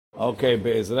Okay,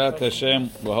 Be'ezrat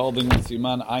Hashem, we're holding in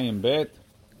Siman Ayin Bet.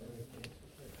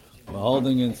 We're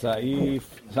holding in Saif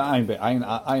Ayin Bet,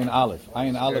 Ayin Aleph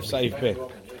Saif Bet.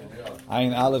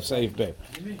 Ayin Aleph Saif Bet.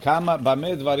 Kama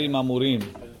Bameh Dvarim Amurim.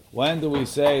 When do we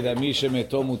say that Misha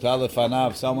Meto Mutal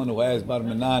Lefanav, someone who has Bar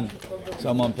Minan,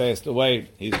 someone passed away,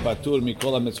 he's Patur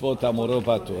Mikol HaMitzvot Amuro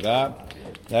Patura?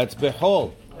 That's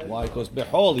Behol. Why? Because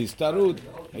Behol, he's Tarud.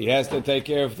 He has to take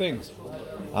care of things.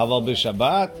 Aval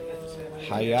B'Shabbat,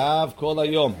 Hayav Kol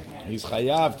Hayom. He's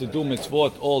Hayav to do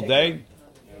mitzvot all day,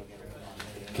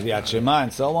 Kriyat Shema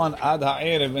and so on, Ad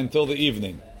Ha'erev until the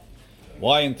evening.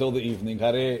 Why until the evening?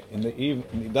 In the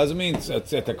evening, it doesn't mean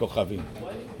Tzet HaKochavim.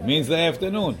 It means the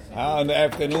afternoon. How in the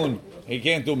afternoon he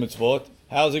can't do mitzvot?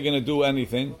 How's he going to do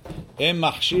anything? It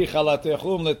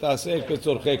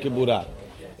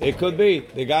could be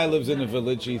the guy lives in a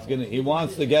village. He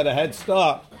wants to get a head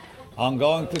start on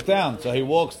going to town, so he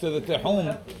walks to the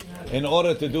tehum in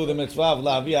order to do the mitzvah of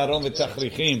la'avi aron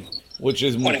v'tachrichim, which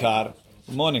is mutar.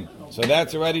 Morning. So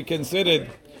that's already considered.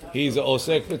 He's a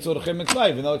osek b'tzorchei mitzvah,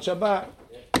 even though it's Shabbat.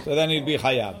 So then he'd be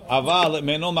hayav. Aval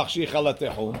meno machshich ala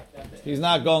tehum. He's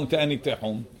not going to any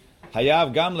tehum.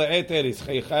 Hayav gam le'eter. He's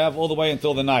hayav all the way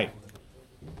until the night.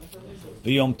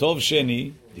 V'yom tov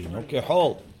sheni dino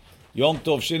kehol. Yom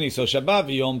tov sheni. So Shabbat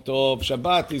v'yom tov.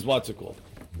 Shabbat is what's it called?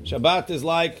 Shabbat is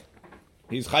like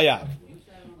he's chayav.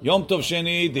 Yom tov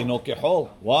sheni dino kehol.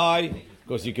 Why?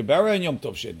 Because you can bury on Yom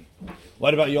tov sheni.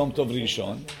 What about Yom tov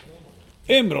rishon?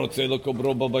 If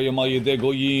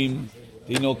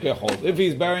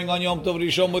he's burying on Yom Tov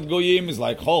Rishon with Goyim, it's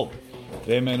like Chol.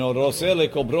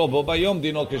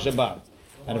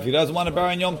 And if he doesn't want to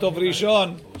bury on Yom Tov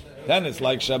Rishon, then it's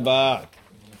like Shabbat.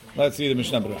 Let's see the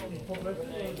Mishnah Berurah.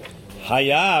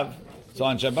 Hayav. So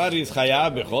on Shabbat he's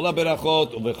Hayav b'chol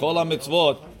ha-berachot u'b'chol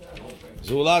ha-mitzvot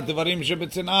zulat devarim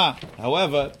shebetzina.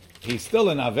 However, he's still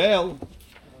in Avel.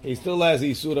 He still has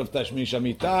Isur of Tashmish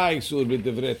Amitah, Isur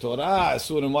b'divrei Torah,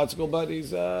 Isur in what's called, but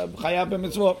he's Chayav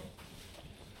b'mitzvot.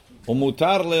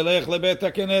 Umutar lelech lebet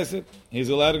ha-knesset. He's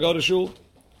allowed to go to shul.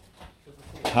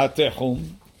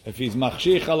 Ha-techum, if he's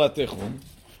machshich al ha-techum,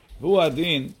 hu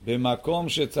adin b'makom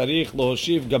shetzarich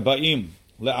lohoshiv gabaim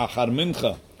le'achar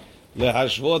mincha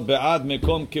lehashvot be'ad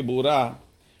mekom kibura.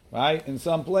 Right? In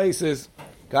some places,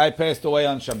 guy passed away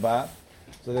on Shabbat,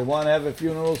 so they want to have a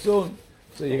funeral soon.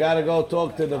 So you got to go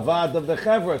talk to the Vad of the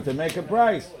Chevra to make a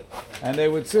price. And they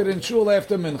would sit in shul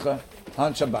after Mincha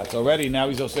on Shabbat. So already now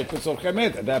he's osek b'tzorchei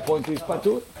met. At that point he's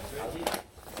patur.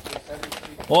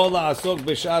 Ola asok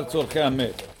b'shar tzorchei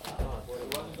met.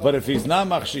 But if he's not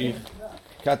machshich,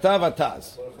 katav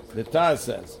ataz. The Taz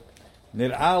says,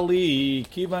 Nir'a li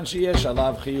kivan sheyesh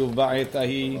alav chiyuv ba'et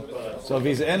ahi. So if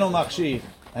he's eno machshich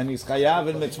and he's chayav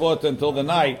in mitzvot until the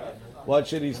night, what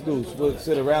should he do?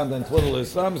 Sit around and twiddle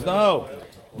his thumbs? No.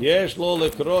 Yesh lo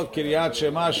lekrot Kiryat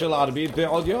Shema shel arbit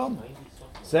be'od yom.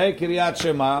 Say Kiryat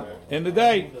Shema in the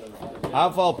day.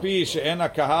 Afal pi she'en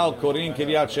ha'kahal korin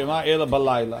Kiryat Shema ela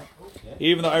balayla.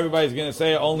 Even though everybody's going to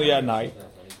say it only at night.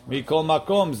 Mikol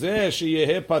makom zeh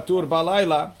sheyehe patur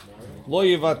balayla lo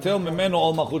yivatel mimenu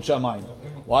ol malchut shamayim.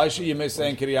 Why should you miss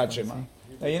saying Kiryat Shema?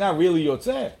 Now you're not really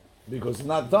yotzeh, because it's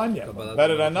not done yet.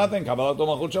 Better than nothing. Kabbalat ol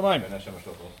malchut shamayim.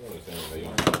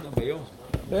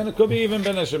 Then it could be even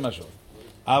ben hashemashot.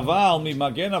 Aval mi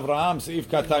magen Avraham seif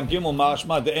katan gimel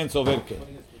mashma de en soverke.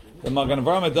 The Magen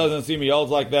Avraham, it doesn't seem he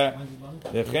holds like that.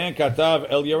 Dechen katav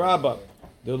el Yerabah.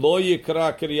 The lo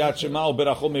yikra Kiryat Shema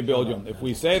uberachom mi be'od yom. If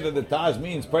we say that the Taz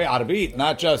means pray arbit,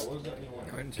 not just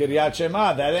Kiryat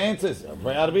Shema, that answers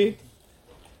pray arbit.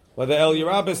 But the El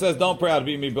Yerabah says don't pray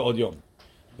arbit mi be'od yom.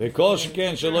 V'kol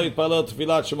sheken shelo yitpalel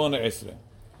tfilat shemona esrei.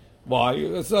 Why?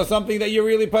 It's something that you're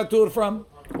really patur from.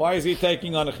 Why is he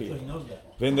taking on a chiyuv?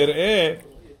 V'nir'eh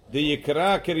the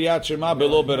yikra Kiryat Shema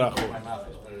below berachot.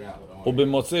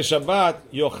 U'b'motzei Shabbat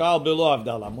yochal below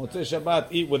avdalah. Motzei Shabbat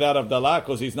eat without avdalah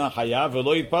because he's not chayav.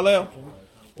 V'lo yitpalel.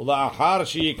 U'la'achar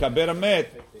she'yikaber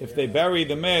met. If they bury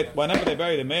the met, whenever they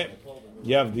bury the met,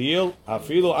 yavdil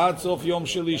afilu ad sof yom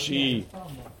shelishi.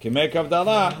 Can make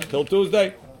avdalah till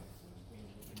Tuesday.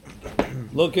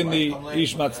 Look in the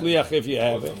Ish Matzliach if you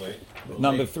have it.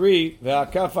 Number 3,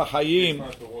 ve'akafa hayim.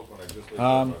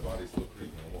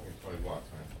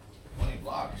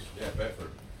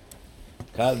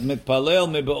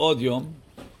 Mitpalel mi be'od yom.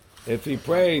 If he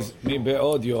prays mi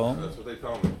be'od yom,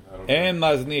 en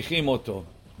maznichim oto.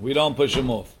 We don't push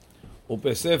him off.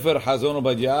 U'pesefer Hazon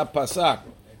Obadia pasak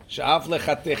she'af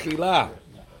lecha techila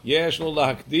yesh lo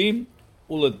lahakdim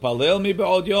u'letpalel mi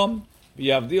be'od yom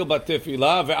v'yavdil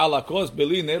batefila ve'al hakos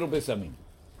beli ner u'besamim.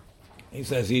 He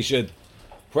says he should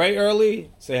pray early,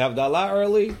 say Havdalah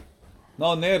early,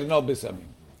 no ner, no besamim.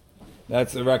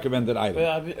 That's the recommended item.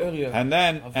 Earlier. And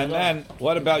then,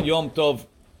 what about Yom Tov?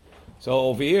 So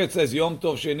over here it says Yom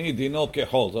Tov Sheni Dino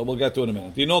Kechol. So we'll get to it in a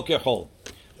minute. Dino Kechol.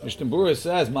 Mishnah Berurah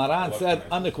says, Maran said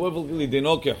unequivocally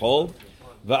Dino Kechol.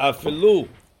 Va'afilu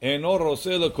eno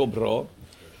roseh lekobro.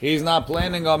 He's not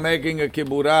planning on making a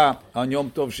kibura on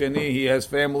Yom Tov Sheni. He has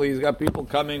family. He's got people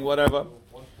coming, whatever.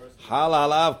 Hal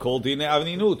halav kol dine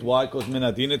avninut. Why? Because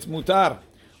minadin it's mutar.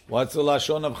 What's the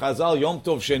lashon of Chazal? Yom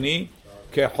Tov Sheni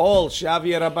kechol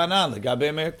shavi rabanan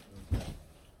legabemet.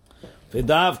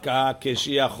 V'davka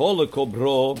keshiachol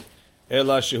lekobro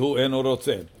ela shehu eno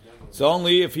rotzeh. It's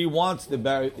only if he wants to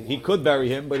bury. He could bury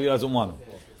him, but he doesn't want him.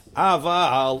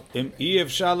 Aval im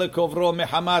efshar lekovro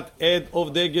mehamat ed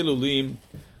of de gelulim.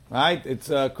 Right? It's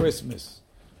Christmas.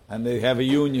 And they have a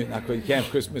union. You can't have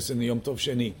Christmas in the Yom Tov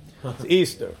Sheni. It's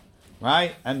Easter.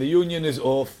 Right? And the union is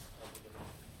off.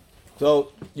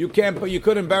 So you can't, but you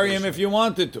couldn't bury him if you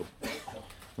wanted to.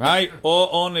 Right? Or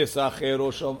ones acher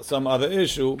or some other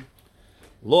issue.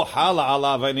 Lo hala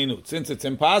alav aninut. Since it's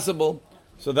impossible,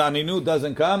 so the aninut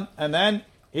doesn't come, and then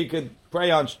he could pray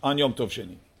on Yom Tov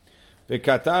Sheni.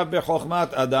 V'katav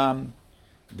b'chokhmat Adam.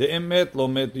 De'emet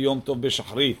lomet Yom Tov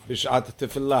b'shachrit b'shat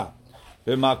tefillah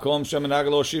b'makom shemenag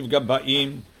lo'shiv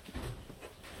gabaim.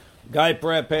 Guy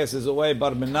passes away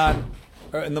bar minan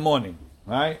in the morning,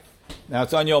 right? Now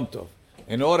it's on Yom Tov.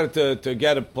 In order to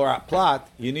get a plot,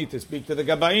 you need to speak to the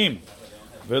gabaim.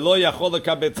 V'lo yachol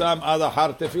lekabetzam ad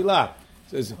achar tefillah.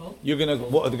 Says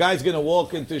the guy's gonna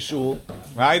walk into shul,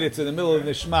 right? It's in the middle of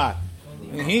the shmat.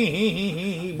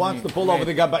 He wants to pull over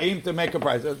the gabaim to make a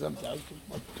price.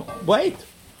 Wait.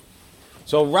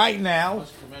 So right now,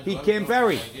 he can't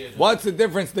bury. What's the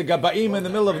difference? The Gabaim in the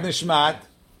middle of Nishmat,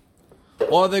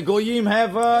 or the Goyim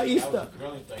have Easter.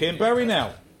 Can't bury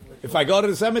now. If I go to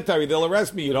the cemetery, they'll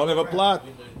arrest me. You don't have a plot.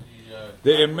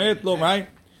 The emet lo, right?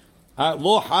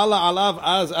 Lo hala alav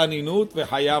az aninut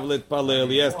v'chayav letpalel.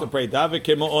 He has to pray. Dave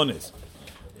kemo ones.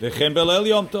 V'chem belel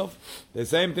Yom Tov. The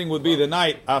same thing would be the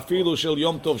night afilu shel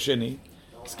Yom Tov Sheni.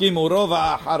 Skimu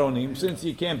rova aharonim. Since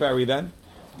you can't bury then.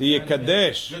 The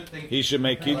Yekadesh, he should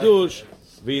make Kiddush,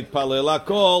 V'yitpalel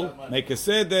hakol, make a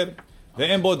Seder,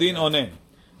 Ve'en bodin onen.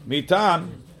 Mitam,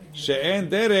 she'en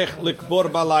derech likbor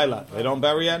balayla. They don't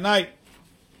bury at night.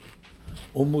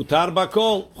 Umutar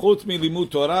bakol, chutz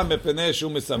milimut Torah, mepeneh shu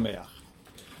mesameach.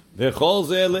 V'chol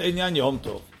zeh le'inyan Yom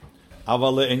Tov.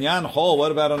 Aval le'inyan chol,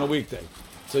 what about on a weekday?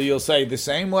 So you'll say, the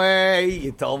same way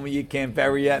you told me you can't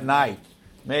bury at night.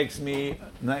 Makes him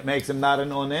not an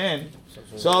onen.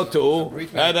 So too,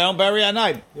 they don't bury at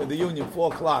night. The union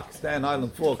 4 o'clock, Staten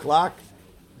Island 4 o'clock.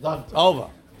 It's over,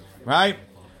 right?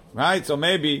 Right. So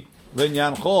maybe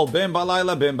linyan chol ben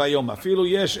balayla ben bayom. Afilu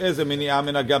yesh eze mini'ah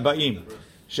min hagabaim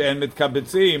she'en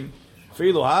mitkabetzim.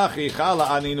 Afilu hachi chala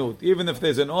aninut. Even if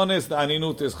there's an honest, the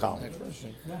aninut is chal.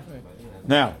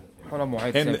 Now,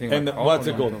 what's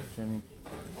it called?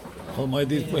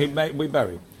 We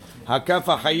bury. Hakaf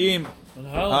ha'chayim.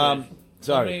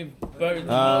 Sorry.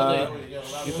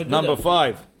 Number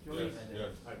 5.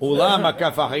 Ulam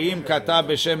hakafahim kata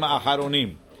b'shem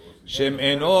ha'acharonim. Shem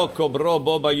eno kobro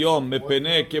bo bayom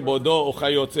mepene kebodo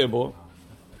uchayotze bo.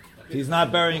 He's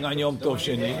not burying on Yom Tov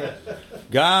Sheni.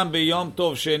 Gam b'Yom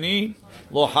Tov Sheni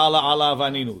lo hala alav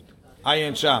aninut.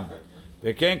 Ayin sham.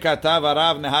 V'ken katav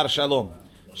harav Nehar Shalom.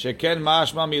 Sheken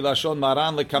mashma milashon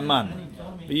maran lekaman.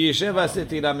 So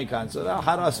the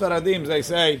Harasfaradim, they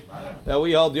say that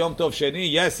we hold Yom Tov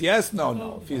Sheni. Yes,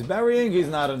 no. If he's burying, he's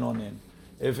not an onen.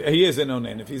 If he is an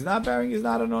onen. If he's not burying, he's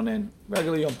not an onen.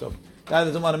 Regular Yom Tov. Guy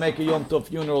doesn't want to make a Yom Tov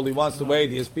funeral. He wants to wait.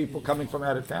 He has people coming from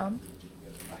out of town.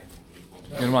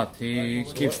 And what? He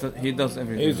does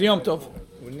everything. He's Yom Tov.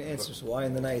 We didn't answer, so why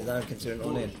in the night is not considered an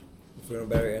onen? If we're going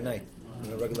to bury at night.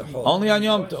 In a regular hole. Only on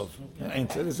Yom Tov.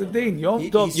 Answer is a ding. Yom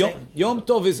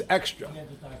Tov is extra.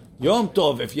 Yom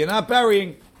Tov, if you're not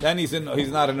burying, then he's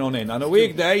not an onen. On a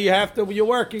weekday, you're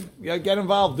working. You get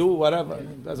involved, do whatever.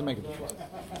 It doesn't make a difference.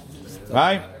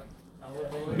 Right?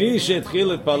 Mi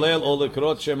she'etchil etpalel o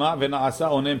lekrot shema v'na'asa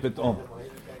onen pitom.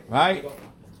 Right?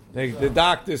 The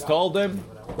doctors told him,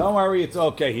 don't worry, it's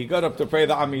okay. He got up to pray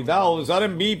the Amidah. All of a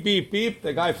sudden, beep, beep, beep.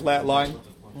 The guy flatlined.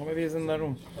 Maybe he's in the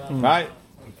room. Right?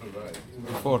 Right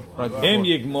before. Im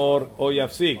yigmor o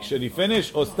yafsik. Should he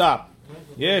finish or stop?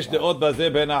 Yesh de'ot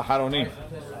bazeh ben ha'acharonim.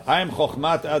 Haim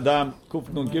chokhmat adam kuf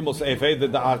nun gimel seifei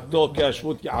da'ato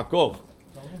ke'ashvut Yaakov.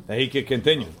 That he can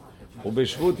continue.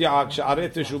 ובשבות שערי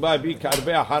תשובה בי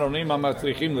כהרבה האחרונים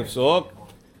המצריכים לפסוק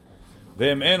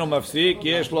ואם אינו מפסיק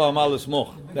יש לו מה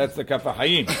לסמוך. That's the כף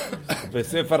החיים.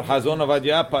 בספר חזון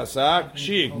עובדיה פסק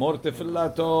שיגמור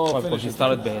תפילתו. She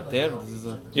started בהיתר? This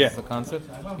is the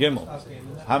concept? גמור.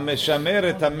 המשמר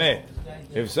את המת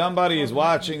if somebody is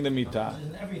watching the mitah,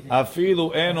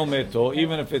 afilu eno meto,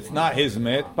 even if it's not his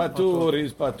met, patur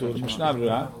is patur. Mishnah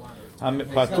Berurah,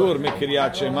 patur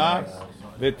mikriyat shema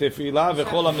v'tefila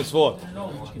v'chol hamitzvot.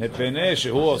 Mepnei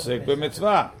shehu osek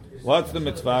b'mitzvah. What's the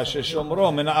mitzvah?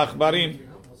 Sheshomro min ha'achbarim.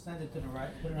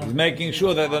 He's making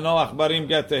sure that the no achbarim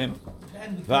get to him.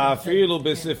 Va'afilu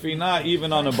b'sefina,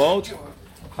 even on a boat.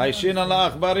 Hayshin ala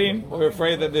achbarim, we're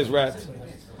afraid that there's rats.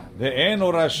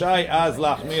 Ve'enu rashai az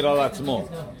lachmir al atzmo.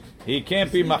 He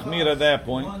can't be machmir at that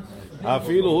point.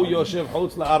 Afilu hu yoshev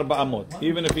chutz la'arba amot.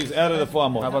 Even if he's out of the 4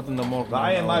 amot. How about in the morning?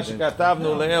 V'ayim ma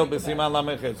shekatavnu le'el b'siman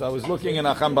lamechet. So I was looking in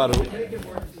Acham Baruch,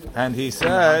 and he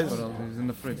says... He's in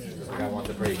the fridge. I want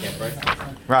the break, can't break.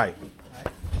 Right.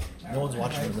 No one's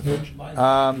watching in the fridge.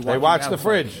 They watch the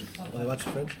fridge. Oh, they watch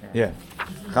the fridge? Yeah.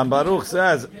 Cham Baruch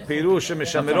says, Pirush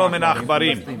mishamiro min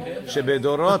achbarim,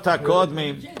 shebedorot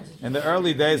hakodmim, in the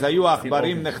early days, hayu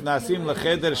achbarim nechnasim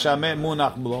lecheder shameh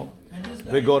munach blo,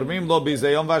 וגורמים לו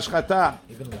ביזיון והשחתה.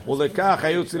 ולכך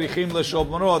היו צריכים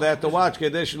לשומרו, they had to watch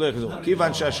כדי שלא יחזור.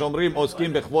 כיוון שהשומרים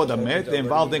עוסקים בכבוד המת, they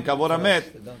involved in כבוד המת,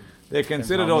 they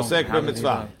considered עוסק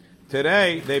במצווה.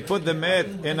 Today, they put the met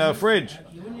in a fridge,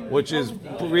 which is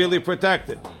really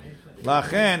protected.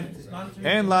 לכן,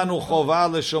 אין לנו חובה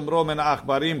לשומרו מן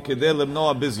העכברים כדי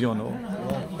למנוע ביזיונו,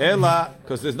 אלא,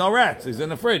 because there's no rats, he's in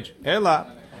the fridge, אלא,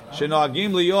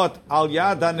 שנוהגים להיות על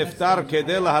יד הנפטר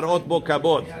כדי להראות בו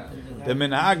כבוד. The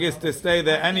minhag is to stay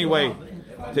there anyway,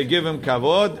 to give him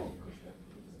kavod.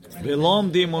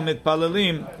 V'lomdim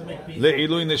u'mitpalelim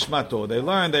le'ilui nishmato. They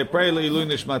learn, they pray le'ilui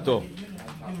nishmato.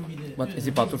 But is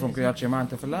he patur from Kriyat Shema and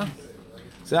Tefillah?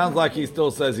 Sounds like he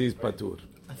still says he's patur.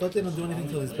 I thought they don't do anything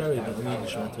till he's buried, but they need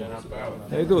Nishma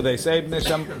too. They do. They say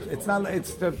nisham. It's not.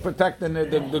 It's to protect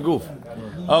the goof.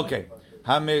 Okay.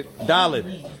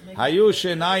 Dalit. Hayu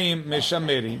shenayim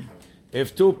mishamerim.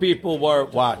 If 2 people were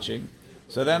watching.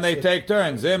 So then they take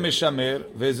turns. Ze mishamir,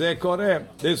 veze koreh.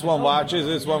 This one watches,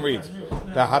 this one reads.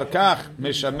 Taharkach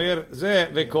mishamir ze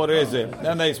vekoreh ze.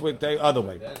 Then they switch the other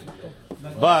way.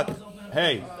 But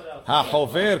hey,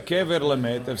 hachover kever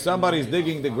lemet. If somebody's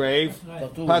digging the grave,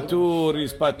 patur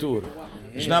is patur.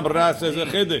 Mishnah Berurah says a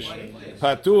chiddush.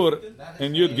 Patur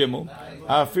in Yud Gimel.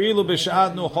 Afilu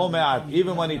b'shad nucho me'at.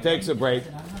 Even when he takes a break,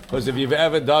 because if you've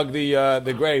ever dug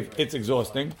the grave, it's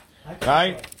exhausting,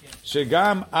 right?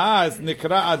 Shegam az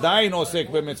nikra adayin osek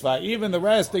b'mitzvah. Even the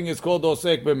resting is called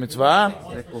osek b'mitzvah.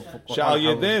 Shal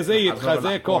yedeh ze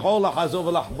yitchazeh koho lachazov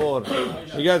v'lachbor.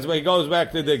 He goes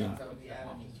back to digging.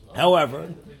 However,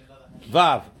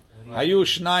 vav hayu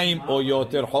shnayim o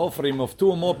yoter hofrim, of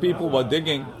 2 more people were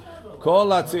digging. Kol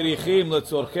hatzirichim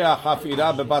letzorchei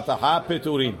hachafira bebataha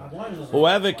peturim.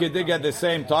 Whoever can dig at the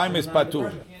same time is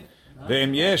patur.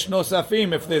 Ve'im yesh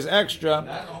nosafim, if there's extra,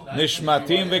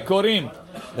 nishmatim vekorim.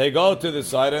 They go to the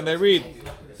side and they read.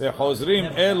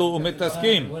 Hozrim elu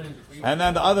umitaskim. And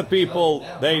then the other people,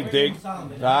 they dig.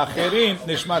 Ha'acherim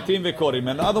nishmatim vekorim.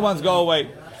 And the other ones go away.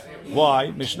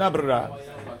 Why? Mishnah Berurah.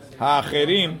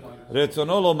 Ha'acherim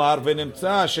retzono lomar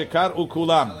v'nimtza shekar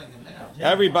ukulam.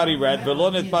 Everybody read.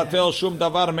 V'lo nitbatel shum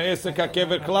davar me'esek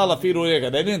ha'kever klal afiru rega.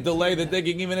 They didn't delay the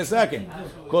digging even a second.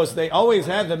 Because they always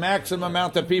had the maximum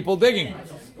amount of people digging.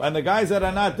 And the guys that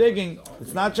are not digging,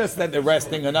 it's not just that they're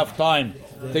resting enough time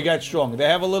to get strong. They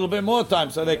have a little bit more time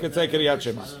so they can take Kriyat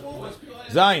Shema.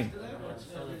 Zayin.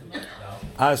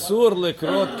 Asur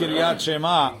lekrot Kriyat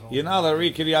Shema. You're not allowed to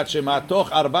read Kriyat Shema. Toch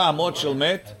 4 amot shel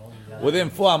met. Within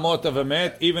 4 amot of a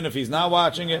met, even if he's not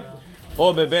watching it.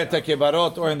 Or bebet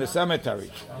kebarot, or in the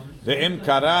cemetery. Ve'im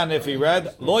karan, if he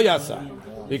read, lo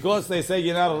yasa. Because they say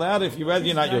you're not allowed. If you read,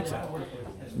 you're not yotza.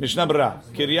 Mishnah Berurah.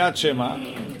 Kriyat Shema.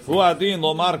 Hu adin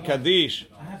lomar kadish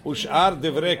ushar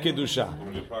divrei kedusha.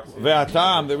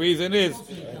 Ve'atam, the reason is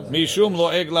mishum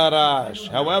lo egla rash.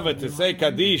 However, to say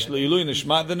kadish leilui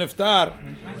nishmat the niftar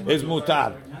is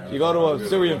mutar. You go to a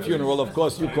Syrian funeral, of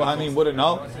course, you Kohanim wouldn't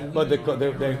know, but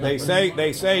they say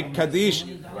kadish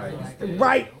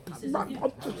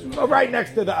right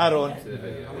next to the aron.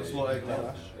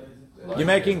 You're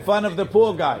making fun of the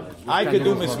poor guy. I could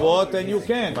do misvot and you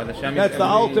can't. That's the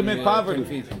ultimate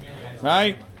poverty.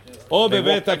 Right? O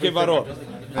bebet kevarot.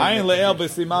 Ayin le'el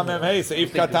b'simam memhei seif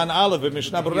katan aleph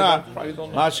b'mishnah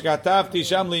Berurah ma shkatavti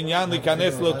sham linyan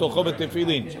likanes le'tocho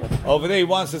b'tefilin. Over there he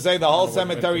wants to say the whole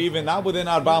cemetery, even not within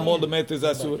 4 amot lemet is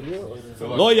asur.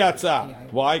 Lo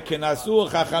yatsa. Why? Kenasur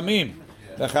chachamim.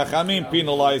 The chachamim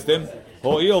penalized him.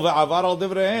 Ho'il ve'avar al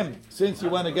divrehem. Since he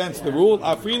went against the rule,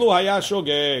 afilu haya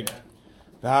shogeg.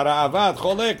 The Ravad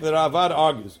cholek, the Ravad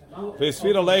argues.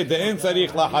 V'esfira lei de'en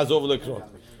tzarich la'chazov lekrot.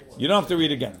 You don't have to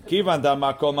read again. Kivan da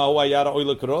makom ha'hu hayara oy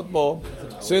lekrot bo.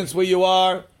 Since where you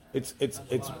are,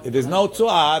 there's no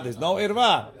tzuah, there's no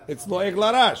irva. It's lo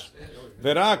eglarash.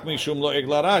 Verak mishum lo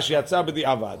eglarash yatsa b'di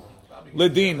avad.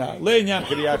 Ledina le'inyan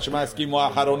kriyat shema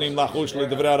skimu acharonim lachush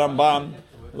ledvrei Rambam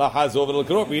lahazov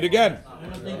l'krov. Read again.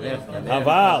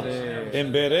 Aval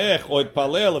im berech o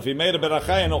itpalel if he made a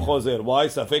beracha eno chozer. Why?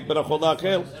 Safek berachot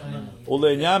la'achel.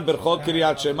 Ule'inyan berachot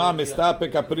kriyat shema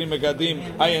mistapek apri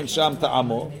megadim ayin sham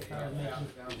ta'amo.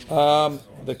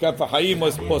 The Kaf HaChaim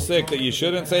was posek that you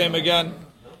shouldn't say him again,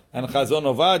 and Chazon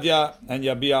Ovadia and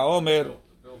Yabia Omer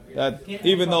that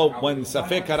even though when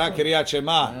Safek Kara Kiryat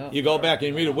Shema you go back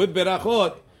and read it with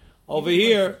berachot, over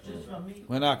here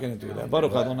we're not going to do that.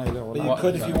 Baruch Adonai. But you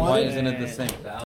could if you wanted. Why isn't it the same?